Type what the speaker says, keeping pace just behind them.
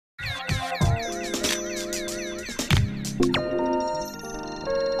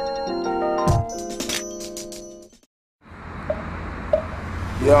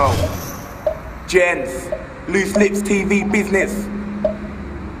Yo, Genz, Looselips TV business.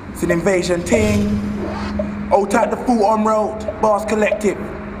 It's an invasion ting. Old type the full on road, Bars Collective,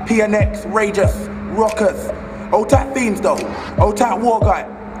 PNX, Rageous, Rockers. Old type themes though, old type war guy.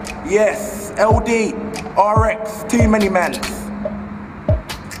 Yes, LD, RX, too many mans.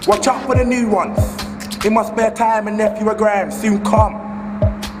 Watch out for the new ones. In my spare time and nephew a gram, soon come.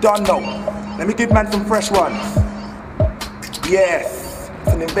 Done though. Let me give man some fresh ones. Yes,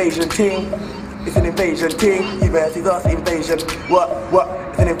 it's an invasion ting. It's an invasion ting. You versus us invasion. What?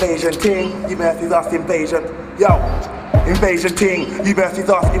 It's an invasion ting. You versus us invasion. Yo, invasion ting. You versus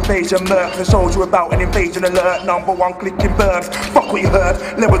us invasion. Mercs and showed you about an invasion alert. #1 clicking burns. Fuck what you heard.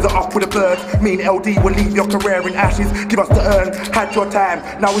 Levels are up with a bird. Me and LD will leave your career in ashes. Give us the urn. Had your time.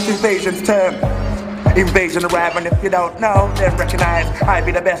 Now it's invasion's turn. Invasion arrive, and if you don't know, then recognize I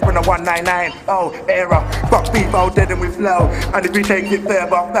be the best from the 199. Oh, era, fuck people, I'll dead and we flow. And if we take it further,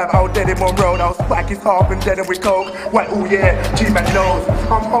 fam, I'll dead him on road. I'll spike his half and dead and we coke. Why, oh yeah, G-man knows.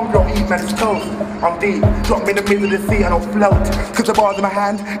 I'm hungry, I'll eat man's toast. I'm deep, drop me in the middle of the sea and I'll float. Cause the bars in my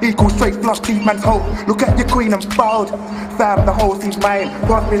hand equal straight flush teeth man's hope. Look at your queen and fouled. Fam, the whole see's mine.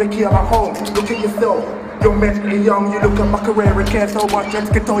 Pass me the key of my home. Look at yourself. You're mentally young, you look at my career and care so much.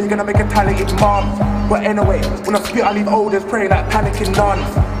 Genz can tell you're gonna make a talented mom. But anyway, when I spit I leave olders praying like panicking nuns.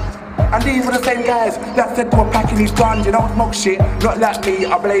 And these were the same guys that said they were packing these guns. You don't smoke shit, not like me,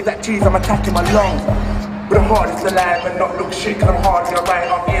 I blaze that cheese, I'm attacking my lungs. But the hardest alive and not look shit, cause I'm hardly alright,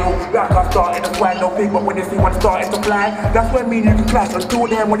 I'm ill. Like I started to swine, no big, but when you see one starting to fly, that's when me and you can clash. Until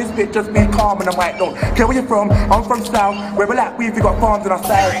then, when this bit just be calm and I'm like, don't care where you're from, I'm from South, where we're like, we've got farms on our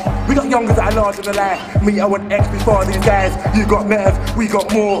side. We got youngers that are larger than life. Me, I want X before these guys. You got nerves, we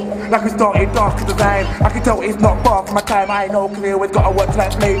got more. Like we started dark to design. I can tell it's not far from my time. I know clear, always gotta watch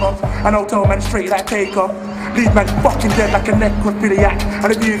like flavor. And I'll tell man straight like taker. Leave man fucking dead like a necrophiliac.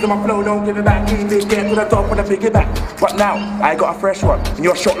 And the views of my flow don't give it back. Easy, get to the top with a bigger back. But now, I got a fresh one. And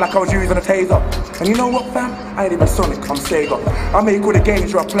you're shot like I was using a taser. And you know what fam? I ain't even Sonic, I'm Sega. I make all the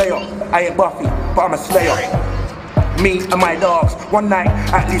games you're a player. I ain't Buffy, but I'm a slayer. Me and my dogs, one night,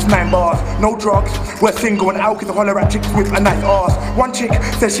 at least 9 bars. No drugs, we're single and out, cause I holler at chicks with a nice arse. One chick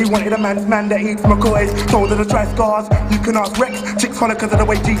says she wanted a man's man that eats McCoys. Told her to try scars, you can ask Rex. Chicks holler cause of the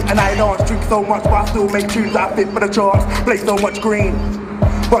way G and I dance. Drink so much but I still make tunes that I fit for the charts. Play so much green.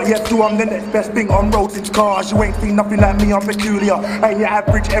 But yes, so I'm the next best thing on road since cars. You ain't seen nothing like me, I'm peculiar. Ain't your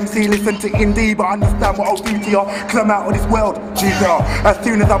average MC, listen to indie, but understand what I'll do to ya. Cause I'm out of this world, GPR. As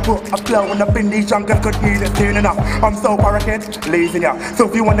soon as I put a flow and up in these youngers could use it soon enough. I'm so far ahead, losing ya. So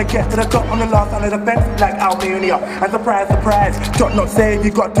if you wanna get to the top on the last side of the fence, like Albania. And surprise, surprise, shot not save,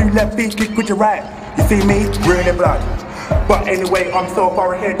 you got 2 left feet, kick with your right. You see me, ruining blood. But anyway, I'm so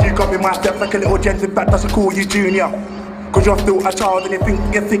far ahead, you got me my steps like a little Genz. In fact, I should call you Junior. Cause you're still a child and you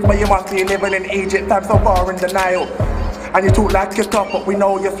think you're sick, but you must be living in Egypt. I'm so far in denial. And you talk like you're tough, but we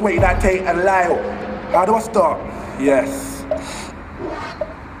know you're sweaty like Tate and Lyle. How do I start? Yes.